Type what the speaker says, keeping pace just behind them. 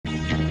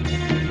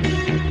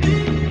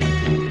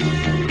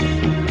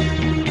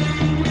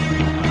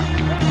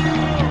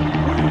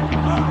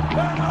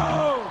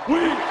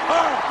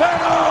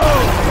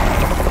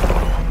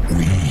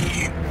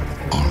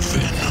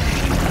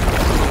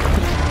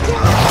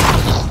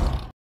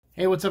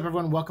Hey, what's up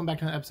everyone? Welcome back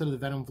to another episode of the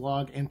Venom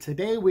vlog, and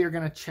today we are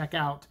going to check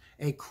out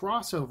a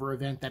crossover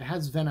event that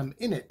has Venom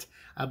in it,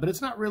 but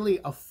it's not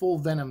really a full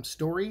Venom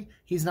story.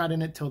 He's not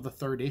in it till the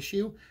third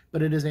issue,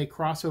 but it is a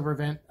crossover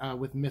event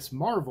with Miss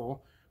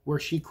Marvel, where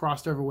she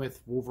crossed over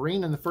with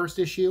Wolverine in the first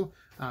issue,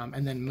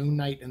 and then Moon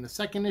Knight in the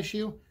second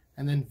issue,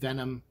 and then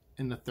Venom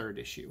in the third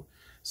issue.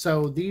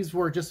 So these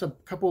were just a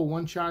couple of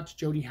one-shots.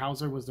 Jody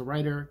Houser was the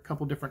writer, a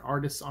couple different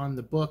artists on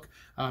the book,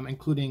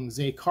 including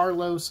Zay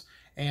Carlos,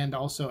 and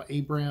also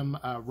Abram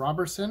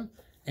Robertson.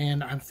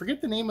 And I forget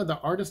the name of the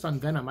artist on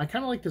Venom. I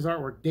kind of liked his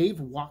artwork, Dave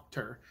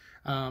Wachter,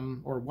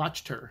 or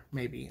Watchter,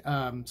 maybe.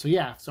 So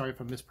yeah, sorry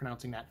if I'm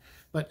mispronouncing that.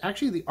 But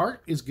actually, the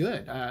art is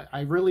good.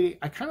 I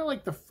kind of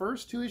like the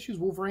first two issues,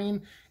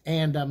 Wolverine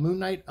and Moon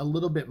Knight, a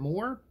little bit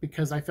more,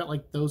 because I felt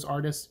like those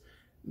artists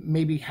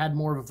maybe had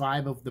more of a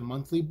vibe of the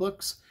monthly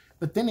books.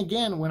 But then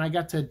again, when I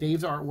got to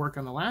Dave's artwork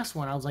on the last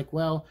one, I was like,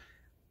 well,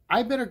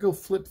 I better go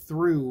flip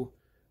through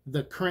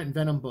the current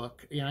Venom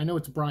book. You know, I know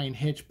it's Brian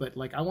Hitch, but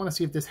like I want to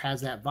see if this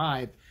has that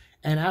vibe.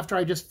 And after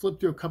I just flipped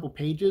through a couple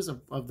pages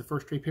of the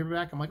first trade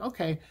paperback, I'm like,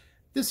 okay,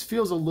 this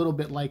feels a little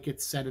bit like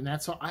it's set in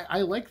that. So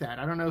I like that.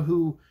 I don't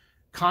know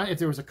if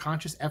there was a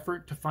conscious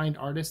effort to find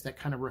artists that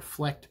kind of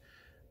reflect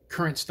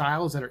current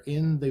styles that are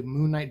in the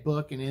Moon Knight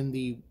book and in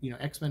the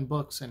X-Men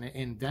books and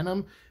in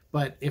Venom.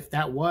 But if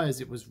that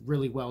was, it was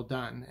really well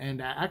done. And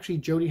actually,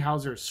 Jody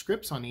Houser's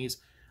scripts on these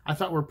I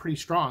thought were pretty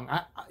strong.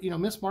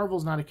 Miss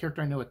Marvel's not a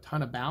character I know a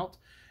ton about,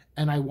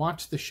 and I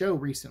watched the show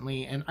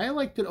recently, and I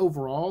liked it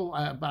overall.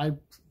 But I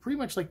pretty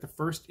much liked the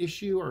first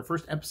issue or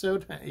first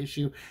episode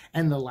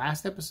and the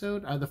last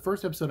episode. The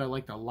first episode I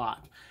liked a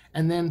lot,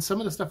 and then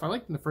some of the stuff I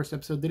liked in the first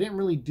episode, they didn't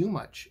really do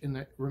much in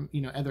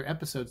the other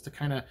episodes to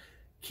kind of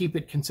keep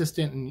it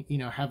consistent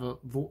and have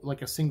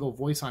a single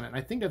voice on it. And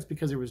I think that's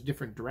because there was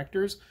different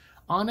directors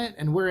on it,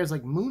 and whereas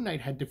like Moon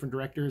Knight had different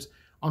directors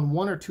on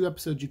one or two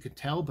episodes, you could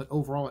tell, but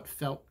overall it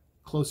felt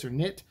closer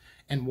knit.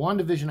 And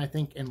WandaVision, I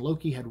think, and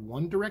Loki had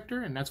one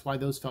director, and that's why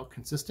those felt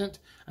consistent,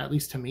 at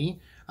least to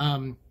me.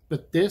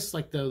 But this,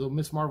 like the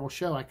Miss Marvel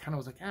show, I kind of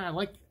was like, I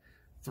like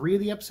 3 of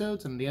the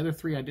episodes, and the other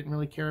 3 I didn't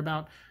really care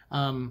about.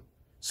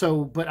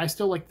 But I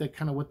still like the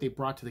kind of what they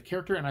brought to the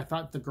character, and I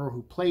thought the girl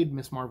who played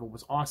Miss Marvel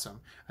was awesome.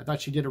 I thought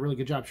she did a really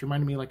good job. She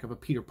reminded me like of a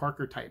Peter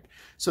Parker type.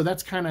 So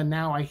that's kind of,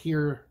 now I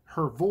hear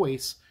her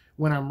voice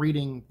when I'm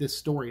reading this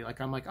story.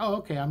 Like I'm like, oh,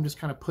 okay, I'm just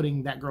kind of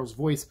putting that girl's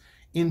voice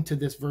into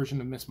this version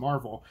of Miss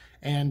Marvel,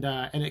 and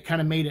it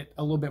kind of made it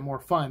a little bit more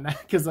fun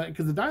because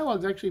the dialogue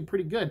is actually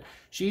pretty good.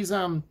 She's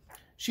a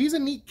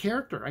neat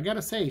character, I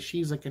gotta say.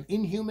 She's like an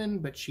Inhuman,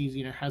 but she's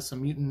has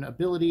some mutant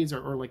abilities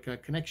or like a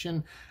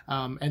connection,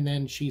 and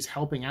then she's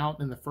helping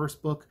out in the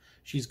first book.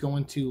 She's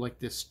going to like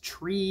this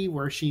tree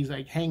where she's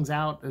like hangs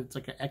out. It's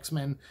like an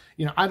X-Men.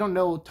 I don't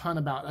know a ton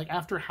about, like,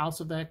 after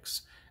House of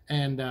X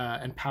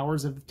and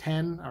Powers of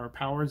 10 or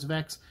Powers of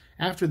X.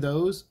 After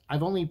those,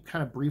 I've only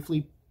kind of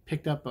briefly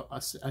picked up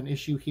an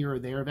issue here or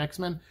there of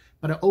X-Men,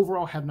 but I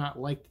overall have not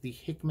liked the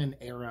Hickman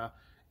era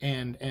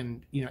and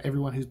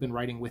everyone who's been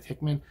writing with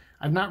Hickman.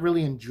 I've not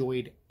really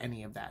enjoyed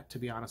any of that, to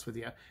be honest with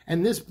you.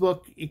 And this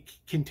book, it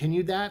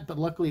continued that, but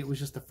luckily it was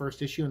just the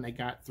first issue and they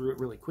got through it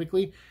really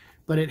quickly.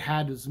 But it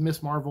had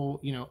Miss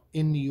Marvel,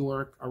 in New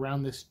York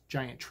around this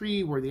giant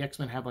tree where the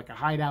X-Men have like a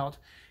hideout.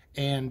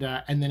 And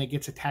then it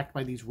gets attacked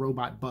by these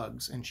robot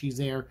bugs, and she's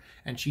there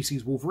and she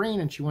sees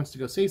Wolverine and she wants to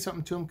go say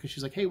something to him because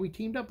she's like, hey, we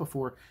teamed up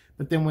before.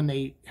 But then when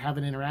they have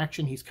an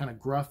interaction, he's kind of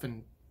gruff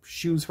and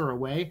shoos her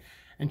away,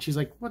 and she's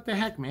like, what the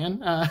heck,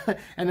 man?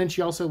 And then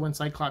she also, when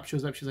Cyclops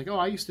shows up, she's like, oh,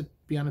 I used to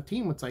be on a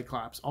team with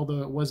Cyclops,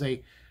 although it was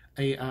a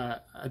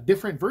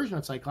different version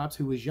of Cyclops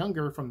who was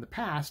younger from the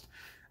past.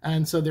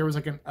 And so there was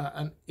like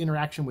an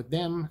interaction with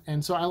them.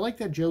 And so I like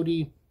that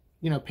Jody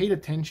paid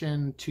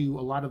attention to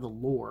a lot of the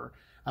lore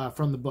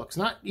from the books,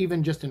 not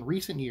even just in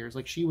recent years.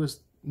 Like she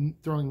was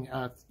throwing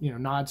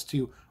nods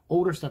to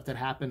older stuff that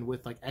happened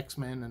with like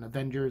X-Men and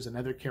Avengers and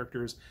other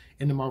characters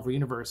in the Marvel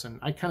universe, and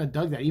I kind of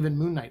dug that. Even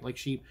Moon Knight, like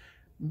she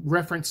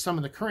referenced some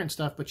of the current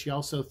stuff, but she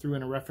also threw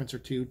in a reference or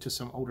two to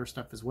some older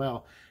stuff as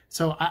well.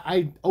 So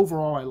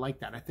overall I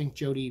like that. I think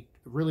Jody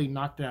really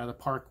knocked it out of the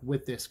park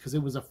with this, because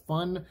it was a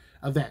fun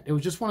event. It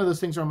was just one of those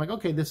things where I'm like,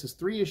 okay, this is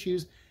 3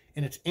 issues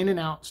and it's in and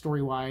out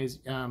story wise.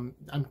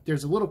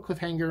 There's a little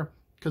cliffhanger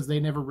because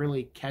they never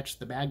really catch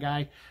the bad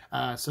guy.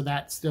 So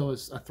that still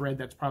is a thread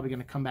that's probably going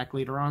to come back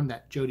later on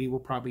that Jody will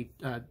probably,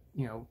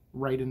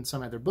 write in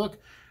some other book.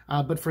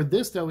 But for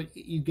this, though,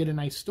 you get a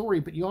nice story,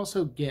 but you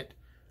also get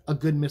a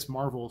good Miss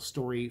Marvel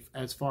story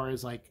as far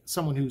as like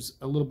someone who's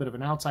a little bit of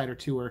an outsider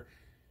to her.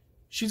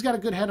 She's got a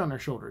good head on her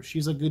shoulders.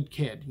 She's a good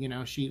kid.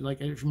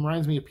 It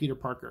reminds me of Peter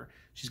Parker.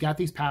 She's got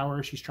these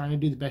powers. She's trying to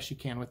do the best she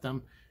can with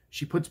them.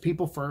 She puts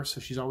people first,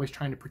 so she's always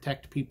trying to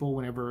protect people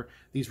whenever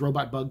these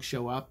robot bugs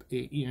show up.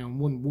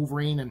 When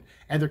Wolverine and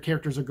other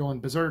characters are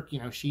going berserk,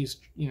 she's,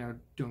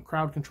 doing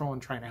crowd control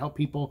and trying to help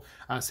people.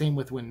 Same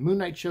with when Moon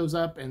Knight shows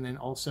up, and then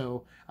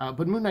also,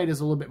 but Moon Knight is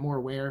a little bit more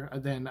aware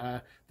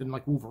than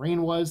like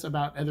Wolverine was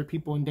about other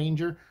people in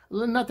danger.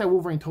 Not that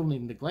Wolverine totally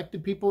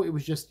neglected people. It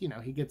was just,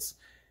 he gets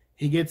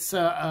he gets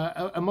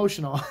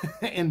emotional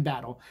in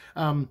battle.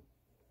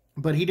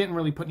 But he didn't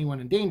really put anyone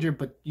in danger,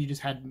 but you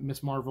just had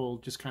Miss Marvel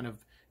just kind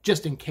of,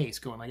 just in case,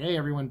 going like, hey,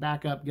 everyone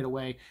back up, get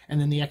away. And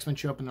then the X-Men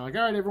show up and they're like,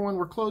 all right, everyone,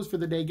 we're closed for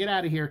the day, get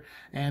out of here.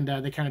 And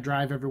they kind of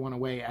drive everyone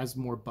away as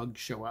more bugs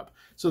show up.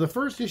 So the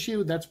first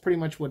issue, that's pretty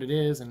much what it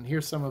is. And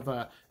here's some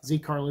of Z.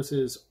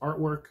 Carlos's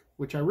artwork,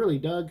 which I really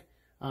dug.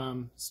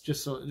 It's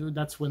just so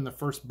that's when the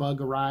first bug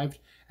arrived.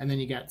 And then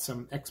you got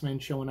some X-Men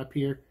showing up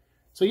here.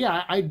 So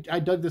yeah, I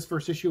dug this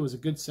first issue. It was a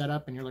good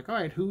setup. And you're like, all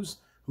right, who's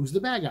the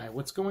bad guy?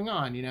 What's going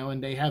on? You know,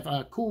 and they have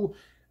cool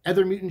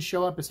other mutants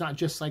show up. It's not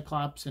just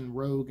Cyclops and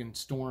Rogue and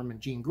Storm and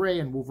Jean Grey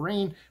and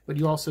Wolverine, but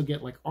you also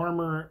get like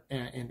Armor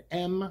and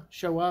M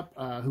show up,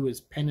 who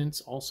is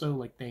Penance also.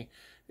 Like they,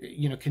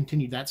 you know,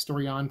 continued that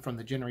story on from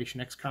the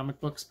Generation X comic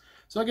books.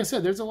 So like I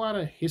said, there's a lot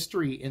of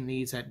history in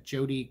these that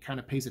Jody kind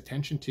of pays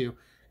attention to,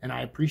 and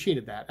I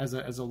appreciated that. As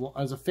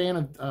a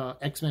fan of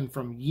X-Men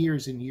from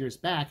years and years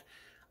back,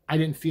 I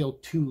didn't feel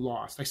too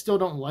lost. I still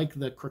don't like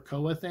the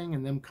Krakoa thing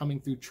and them coming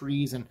through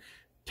trees and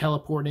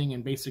teleporting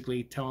and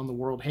basically telling the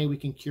world, hey, we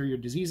can cure your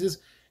diseases.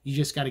 You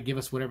just got to give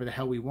us whatever the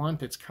hell we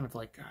want. It's kind of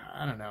like,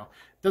 I don't know.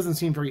 It doesn't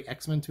seem very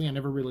X-Men to me. I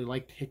never really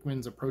liked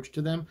Hickman's approach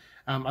to them.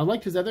 I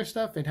liked his other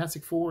stuff,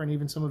 Fantastic Four, and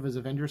even some of his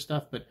Avengers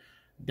stuff, but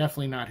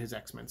definitely not his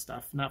X-Men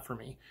stuff. Not for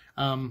me.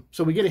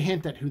 So we get a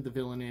hint at who the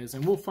villain is,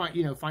 and we'll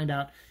find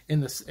out in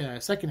the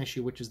second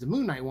issue, which is the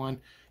Moon Knight one.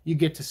 You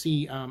get to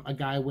see a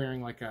guy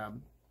wearing like a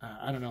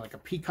I don't know, like a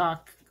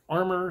peacock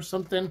armor or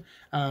something.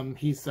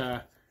 He's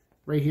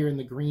right here in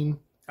the green.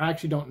 I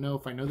actually don't know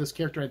if I know this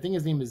character. I think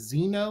his name is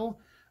Zeno,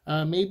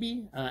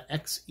 maybe,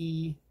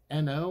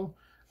 Xeno.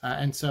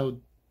 And so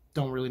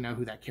don't really know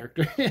who that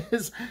character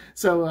is.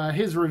 So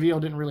his reveal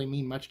didn't really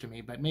mean much to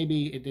me, but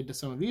maybe it did to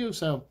some of you.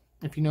 So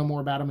if you know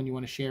more about him and you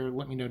want to share,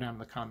 let me know down in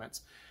the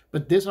comments.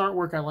 But this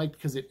artwork I liked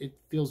because it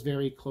feels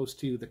very close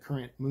to the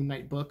current Moon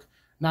Knight book.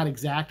 Not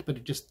exact, but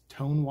it just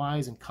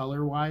tone-wise and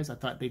color-wise, I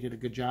thought they did a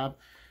good job.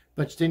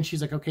 But then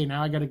she's like, okay,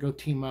 now I got to go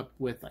team up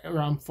with, or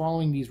I'm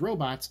following these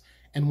robots,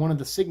 and one of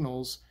the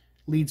signals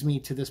leads me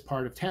to this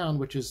part of town,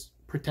 which is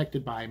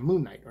protected by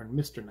Moon Knight, or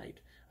Mr. Knight,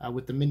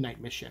 with the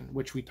Midnight Mission,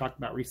 which we talked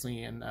about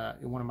recently in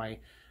one of my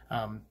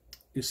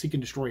Seek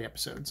and Destroy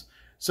episodes.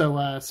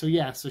 So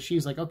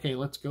she's like, okay,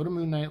 let's go to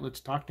Moon Knight, let's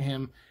talk to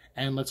him,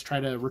 and let's try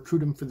to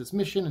recruit him for this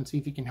mission and see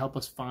if he can help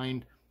us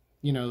find,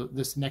 you know,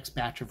 this next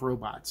batch of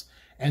robots.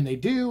 And they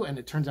do, and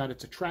it turns out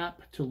it's a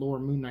trap to lure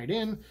Moon Knight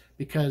in,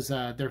 because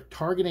they're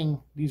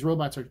targeting, these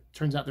robots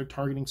turns out they're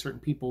targeting certain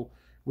people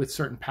with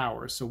certain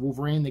powers. So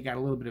Wolverine, they got a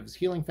little bit of his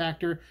healing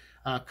factor.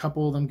 A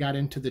couple of them got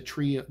into the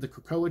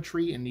Krakoa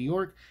tree in New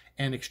York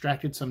and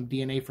extracted some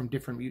DNA from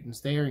different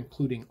mutants there,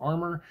 including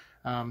Armor.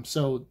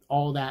 So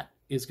all that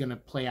is going to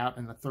play out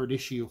in the third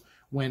issue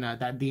when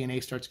that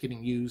DNA starts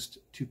getting used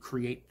to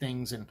create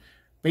things. And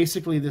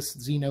basically this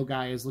Zeno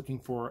guy is looking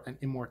for an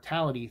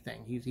immortality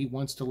thing. He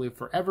wants to live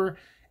forever,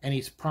 and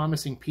he's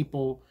promising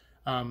people,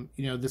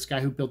 you know, this guy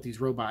who built these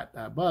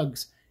robot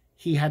bugs,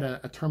 he had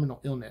a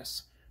terminal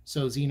illness.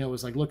 So Zeno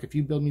was like, look, if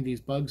you build me these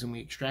bugs and we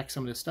extract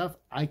some of this stuff,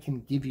 I can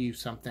give you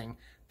something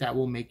that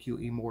will make you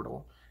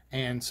immortal.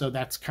 And so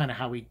that's kind of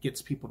how he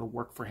gets people to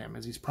work for him,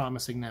 is he's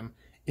promising them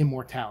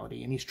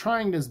immortality. And he's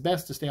trying his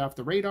best to stay off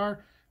the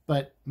radar,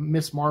 but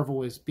Miss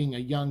Marvel is being a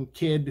young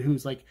kid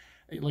who's like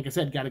I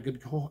said, got a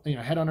good, you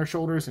know, head on her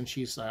shoulders, and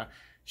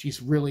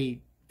she's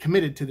really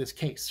committed to this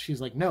case.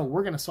 She's like, no,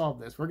 we're going to solve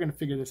this. We're going to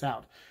figure this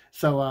out.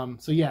 So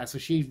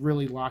she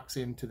really locks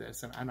into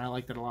this, and I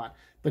liked it a lot.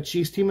 But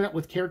she's teaming up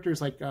with characters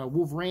like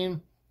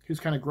Wolverine, who's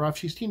kind of gruff.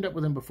 She's teamed up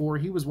with him before.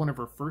 He was one of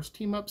her first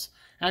team-ups,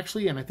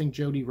 actually, and I think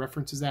Jody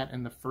references that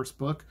in the first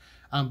book.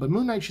 But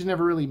Moon Knight she's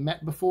never really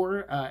met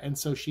before, and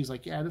so she's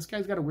like, yeah, this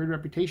guy's got a weird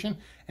reputation.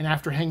 And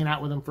after hanging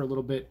out with him for a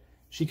little bit,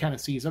 she kind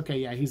of sees, okay,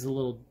 yeah, he's a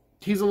little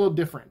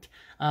different.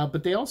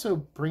 But they also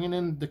bring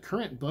in the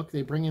current book,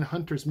 they bring in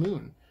Hunter's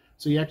Moon.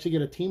 So you actually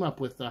get a team up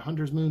with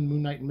Hunter's Moon,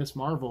 Moon Knight, and Miss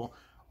Marvel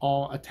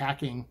all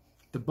attacking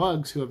the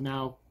bugs, who have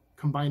now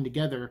combined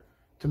together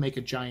to make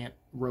a giant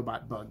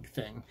robot bug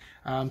thing.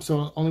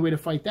 So only way to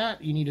fight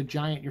that, you need a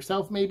giant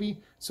yourself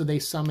maybe. So they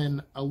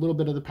summon a little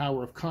bit of the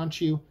power of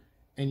Khonshu,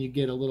 and you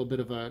get a little bit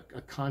of a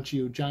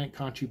giant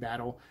Khonshu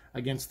battle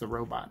against the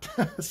robot.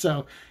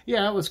 So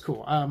yeah, it was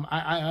cool.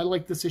 I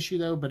like this issue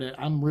though, but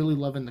I'm really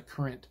loving the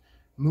current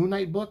Moon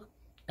Knight book.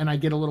 And I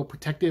get a little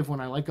protective when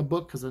I like a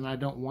book, because then I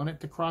don't want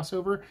it to cross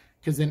over,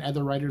 because then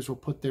other writers will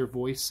put their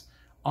voice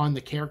on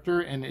the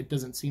character and it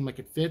doesn't seem like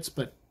it fits.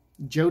 But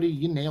Jody,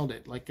 you nailed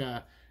it. Like,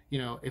 you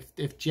know,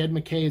 if Jed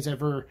MacKay is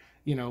ever,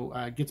 you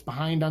know, gets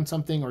behind on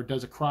something or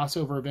does a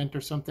crossover event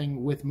or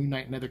something with Moon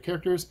Knight and other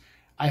characters,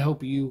 I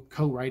hope you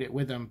co-write it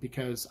with him,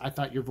 because I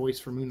thought your voice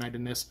for Moon Knight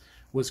in this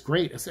was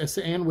great.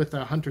 And with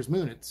Hunter's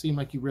Moon, it seemed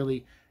like you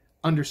really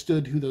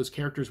understood who those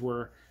characters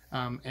were,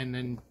 and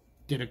then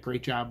did a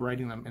great job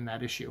writing them in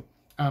that issue.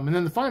 And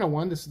then the final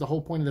one, this is the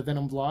whole point of the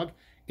Venom vlog,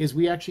 is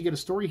we actually get a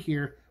story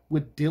here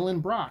with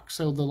Dylan Brock.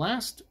 So the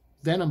last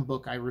Venom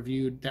book I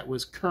reviewed that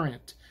was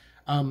current,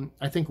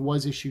 I think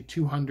was issue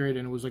 200,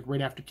 and it was like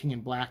right after King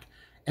in Black.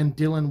 and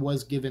Dylan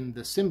was given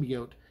the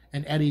symbiote,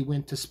 and Eddie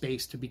went to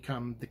space to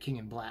become the King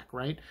in Black,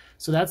 right?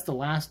 So that's the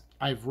last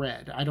I've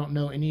read. I don't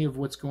know any of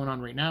what's going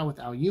on right now with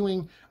Al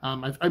Ewing.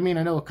 I mean,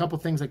 I know a couple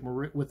things like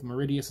with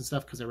Meridius and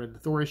stuff because I read the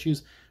Thor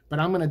issues, but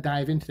I'm going to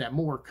dive into that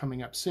more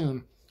coming up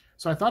soon.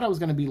 So I thought I was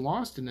going to be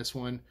lost in this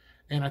one,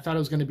 and I thought it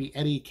was going to be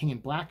Eddie, King in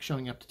Black,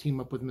 showing up to team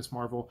up with Miss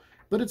Marvel,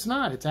 but it's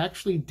not. It's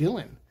actually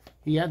Dylan.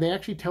 Yeah, they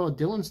actually tell a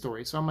Dylan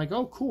story. So I'm like,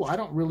 oh, cool. I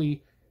don't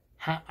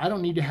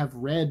need to have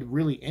read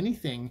really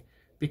anything,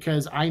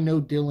 because I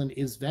know Dylan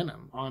is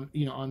Venom on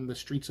on the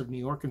streets of New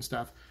York and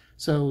stuff.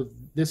 So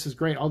this is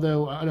great.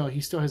 Although no,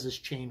 he still has his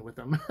chain with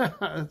him.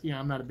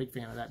 I'm not a big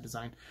fan of that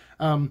design.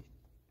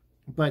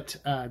 But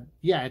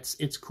yeah,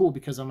 it's cool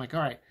because I'm like, all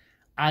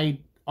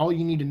right, all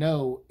you need to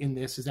know in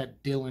this is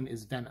that Dylan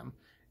is Venom.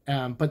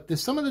 But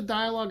some of the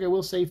dialogue, I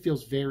will say,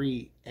 feels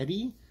very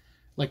Eddie,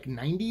 like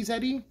 90s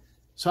Eddie.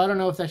 So I don't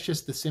know if that's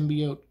just the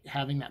symbiote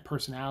having that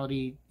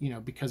personality,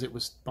 because it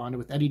was bonded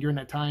with Eddie during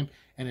that time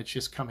and it's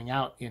just coming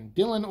out in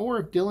Dylan, or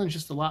if Dylan's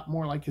just a lot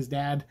more like his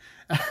dad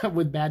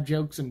with bad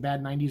jokes and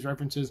bad 90s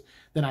references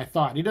than I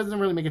thought. He doesn't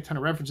really make a ton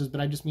of references,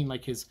 but I just mean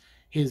like his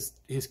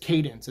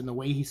cadence and the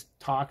way he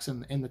talks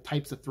and the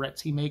types of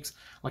threats he makes.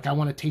 Like, I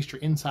want to taste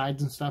your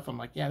insides and stuff. I'm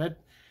like, yeah,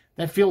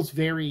 that feels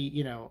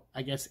very,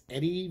 I guess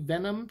Eddie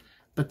Venom.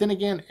 But then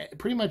again,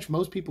 pretty much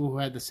most people who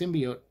had the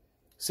symbiote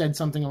said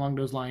something along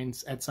those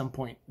lines at some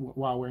point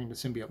while wearing the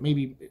symbiote,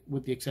 maybe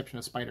with the exception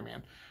of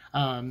Spider-Man.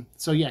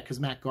 So yeah, because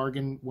Matt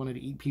Gargan wanted to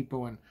eat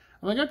people, and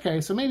I'm like,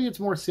 okay, so maybe it's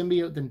more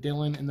symbiote than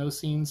Dylan in those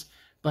scenes.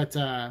 But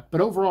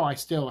overall, I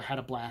still had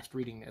a blast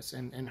reading this,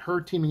 and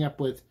her teaming up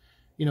with,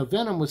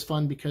 Venom was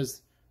fun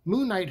because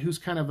Moon Knight, who's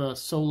kind of a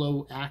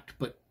solo act,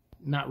 but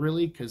not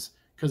really because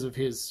of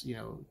his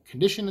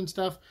condition and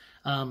stuff.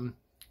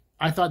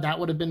 I thought that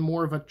would have been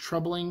more of a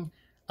troubling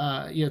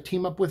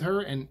team up with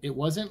her, and it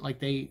wasn't. Like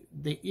they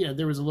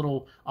there was a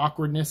little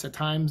awkwardness at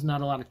times,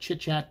 not a lot of chit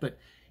chat, but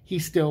he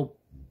still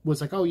was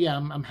like, oh yeah,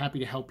 I'm happy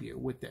to help you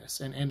with this,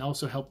 and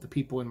also help the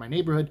people in my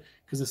neighborhood,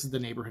 because this is the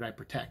neighborhood I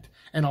protect,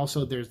 and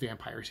also there's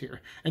vampires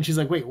here. And she's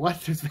like, wait, what?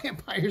 There's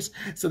vampires?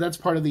 So that's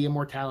part of the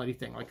immortality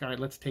thing. Like, all right,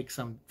 let's take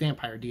some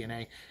vampire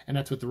DNA, and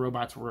that's what the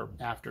robots were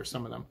after,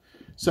 some of them.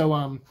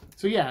 So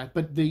yeah,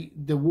 but the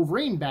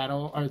Wolverine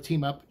battle or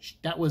team up,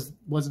 that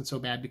wasn't so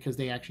bad because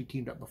they actually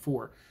teamed up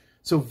before.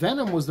 So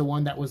Venom was the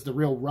one that was the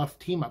real rough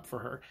team up for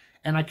her.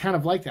 And I kind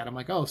of like that. I'm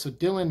like, oh, so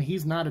Dylan,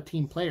 he's not a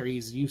team player.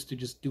 He's used to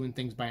just doing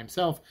things by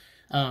himself,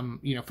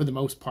 for the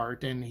most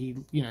part. And he,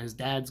 his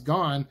dad's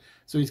gone.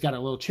 So he's got a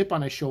little chip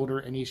on his shoulder,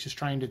 and he's just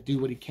trying to do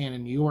what he can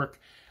in New York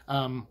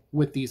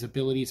with these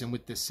abilities and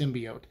with this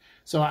symbiote.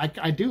 So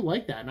I do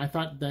like that. And I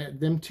thought that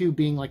them two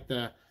being like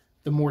the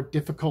more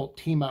difficult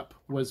team up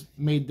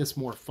made this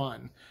more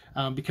fun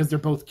because they're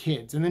both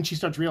kids. And then she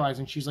starts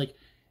realizing, she's like,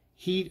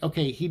 he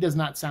does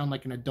not sound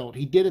like an adult.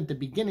 He did at the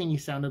beginning. He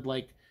sounded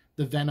like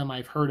the Venom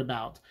I've heard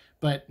about,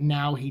 but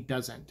now he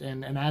doesn't.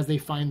 And as they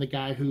find the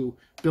guy who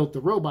built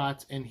the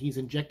robots, and he's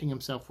injecting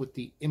himself with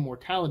the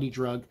immortality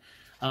drug,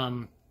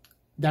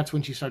 that's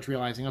when she starts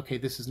realizing, okay,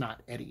 this is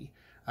not Eddie.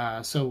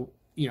 So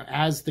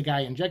as the guy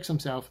injects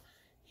himself,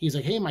 he's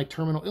like, hey, my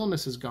terminal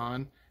illness is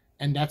gone.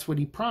 And that's what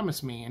he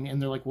promised me. And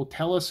they're like, well,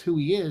 tell us who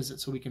he is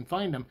so we can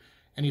find him.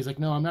 And he's like,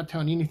 no, I'm not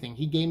telling you anything.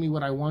 He gave me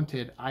what I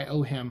wanted. I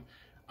owe him.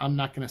 I'm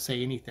not going to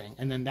say anything.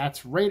 And then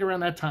that's right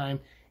around that time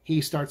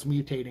he starts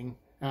mutating.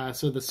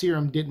 So the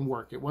serum didn't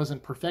work. It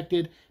wasn't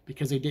perfected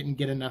because they didn't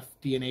get enough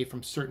DNA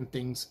from certain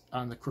things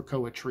on the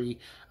Krakoa tree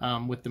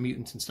with the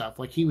mutants and stuff.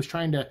 Like, he was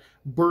trying to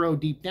burrow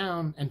deep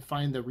down and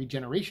find the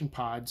regeneration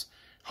pods,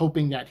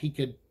 hoping that he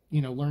could,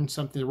 learn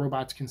something. The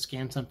robots can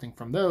scan something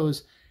from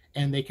those,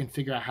 and they can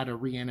figure out how to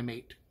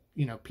reanimate,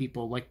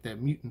 people like the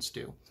mutants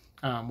do.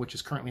 Which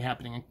is currently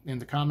happening in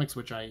the comics,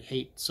 which I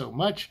hate so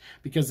much,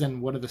 because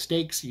then what are the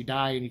stakes? You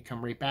die and you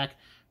come right back.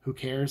 Who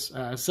cares?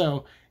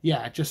 So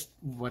yeah, just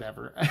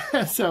whatever.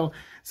 so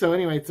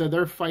anyway, so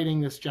they're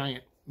fighting this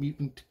giant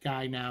mutant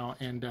guy now,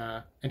 and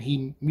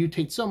he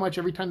mutates so much.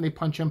 Every time they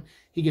punch him,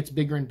 he gets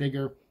bigger and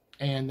bigger,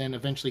 and then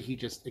eventually he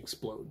just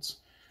explodes.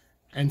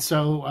 And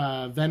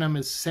so Venom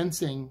is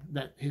sensing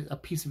that a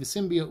piece of his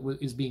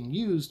symbiote is being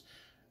used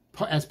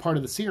as part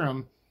of the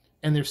serum,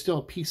 and there's still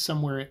a piece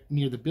somewhere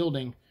near the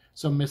building.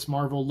 So Miss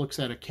Marvel looks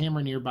at a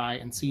camera nearby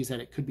and sees that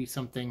it could be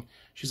something.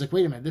 She's like,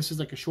 wait a minute, this is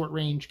like a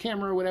short-range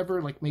camera or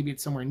whatever. Like, maybe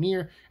it's somewhere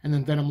near. And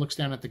then Venom looks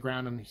down at the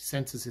ground and he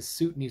senses his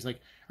suit. And he's like,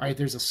 all right,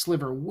 there's a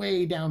sliver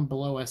way down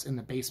below us in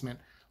the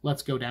basement.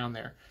 Let's go down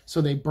there. So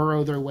they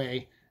burrow their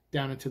way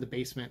down into the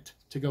basement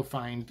to go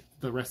find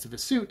the rest of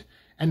his suit.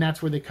 And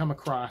that's where they come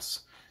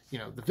across,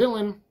 the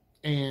villain.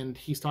 And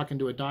he's talking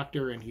to a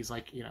doctor, and he's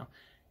like,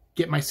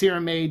 get my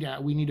serum made.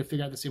 We need to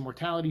figure out this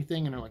immortality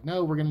thing. And they're like,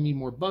 no, we're going to need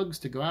more bugs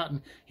to go out. And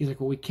he's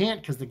like, well, we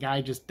can't because the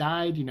guy just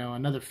died,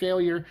 another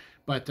failure.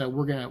 But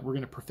we're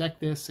gonna perfect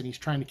this. And he's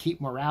trying to keep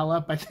morale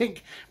up, I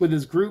think, with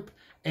his group.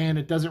 And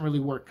it doesn't really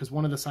work because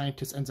one of the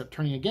scientists ends up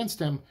turning against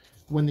him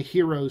when the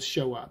heroes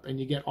show up. And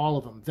you get all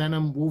of them: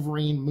 Venom,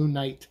 Wolverine, Moon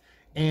Knight,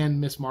 and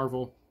Miss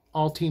Marvel.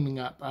 all teaming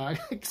up.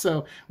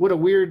 So what a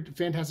weird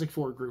Fantastic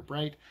Four group,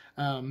 right?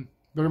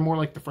 They're more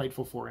like the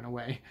Frightful Four in a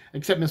way,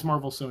 except Miss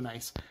Marvel's so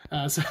nice.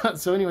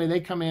 So anyway, they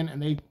come in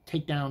and they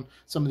take down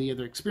some of the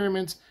other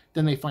experiments.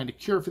 Then they find a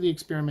cure for the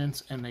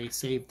experiments and they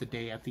save the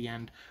day at the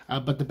end.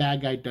 But the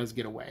bad guy does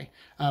get away.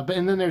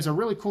 And then there's a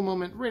really cool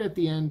moment right at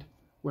the end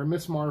where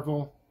Miss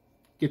Marvel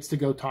gets to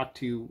go talk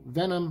to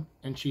Venom,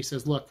 and she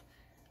says, look,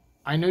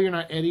 I know you're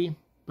not Eddie,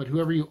 but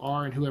whoever you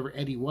are and whoever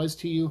Eddie was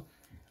to you,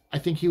 I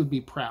think he would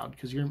be proud,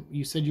 because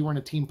you said you weren't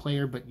a team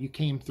player, but you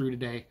came through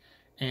today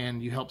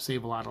and you helped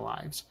save a lot of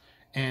lives.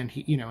 And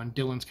he, you know, and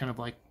Dylan's kind of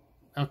like,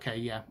 okay,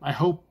 yeah, I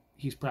hope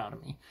he's proud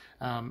of me.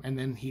 And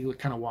then he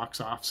kind of walks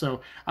off.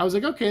 So I was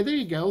like, okay, there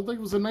you go. It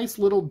was a nice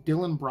little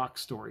Dylan Brock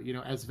story, you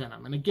know, as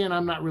Venom. And again,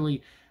 I'm not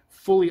really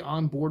fully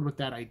on board with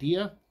that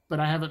idea, but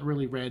I haven't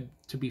really read,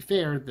 to be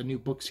fair, the new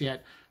books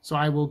yet. So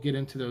I will get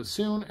into those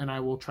soon, and I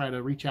will try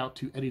to reach out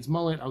to Eddie's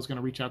mullet. I was going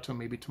to reach out to him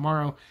maybe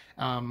tomorrow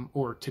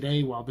or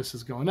today while this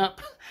is going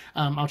up.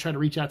 I'll try to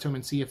reach out to him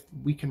and see if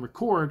we can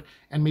record,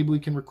 and maybe we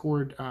can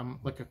record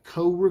like a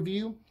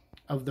co-review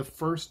of the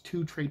first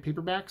 2 trade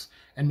paperbacks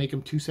and make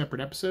them 2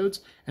 separate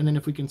episodes. And then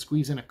if we can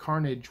squeeze in a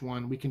Carnage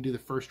one, we can do the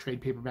first trade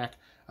paperback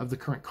of the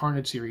current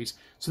Carnage series.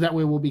 So that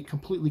way we'll be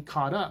completely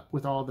caught up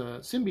with all the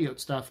symbiote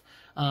stuff,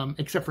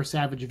 except for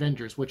Savage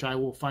Avengers, which I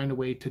will find a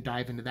way to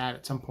dive into that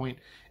at some point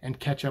and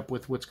catch up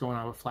with what's going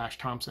on with Flash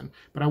Thompson.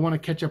 But I want to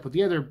catch up with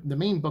the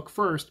main book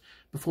first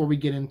before we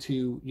get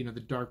into, you know, the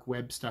dark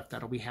web stuff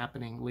that'll be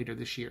happening later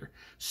this year.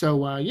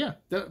 So yeah,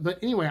 but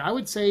anyway, I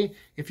would say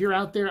if you're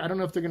out there, I don't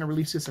know if they're going to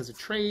release this as a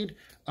trade,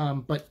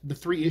 but the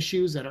 3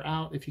 issues that are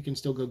out, if you can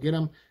still go get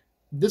them,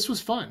 this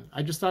was fun.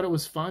 I just thought it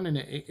was fun, and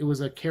it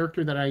was a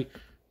character that I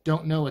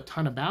don't know a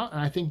ton about,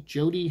 and I think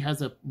Jody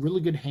has a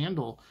really good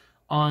handle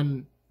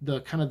on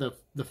the kind of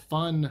the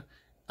fun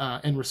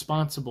and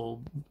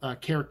responsible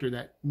character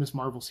that Miss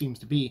Marvel seems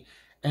to be,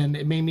 and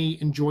it made me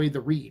enjoy the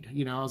read.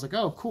 You know, I was like,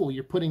 oh, cool,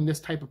 you're putting this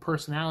type of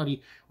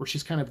personality where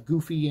she's kind of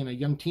goofy and a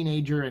young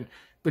teenager,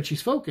 but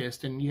she's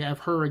focused, and you have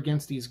her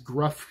against these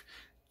gruff,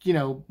 you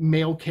know,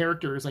 male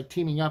characters like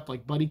teaming up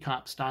like buddy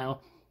cop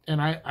style. And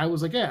I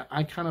was like, yeah,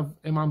 I kind of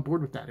am on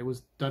board with that. It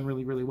was done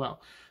really, really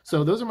well.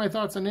 So those are my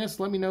thoughts on this.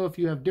 Let me know if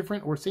you have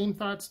different or same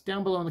thoughts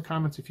down below in the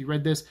comments. If you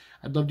read this,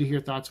 I'd love to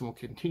hear thoughts, and we'll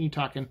continue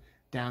talking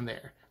down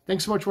there.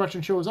 Thanks so much for watching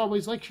the show. As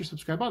always, like, share,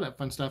 subscribe, all that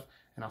fun stuff.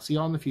 And I'll see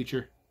you all in the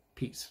future.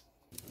 Peace.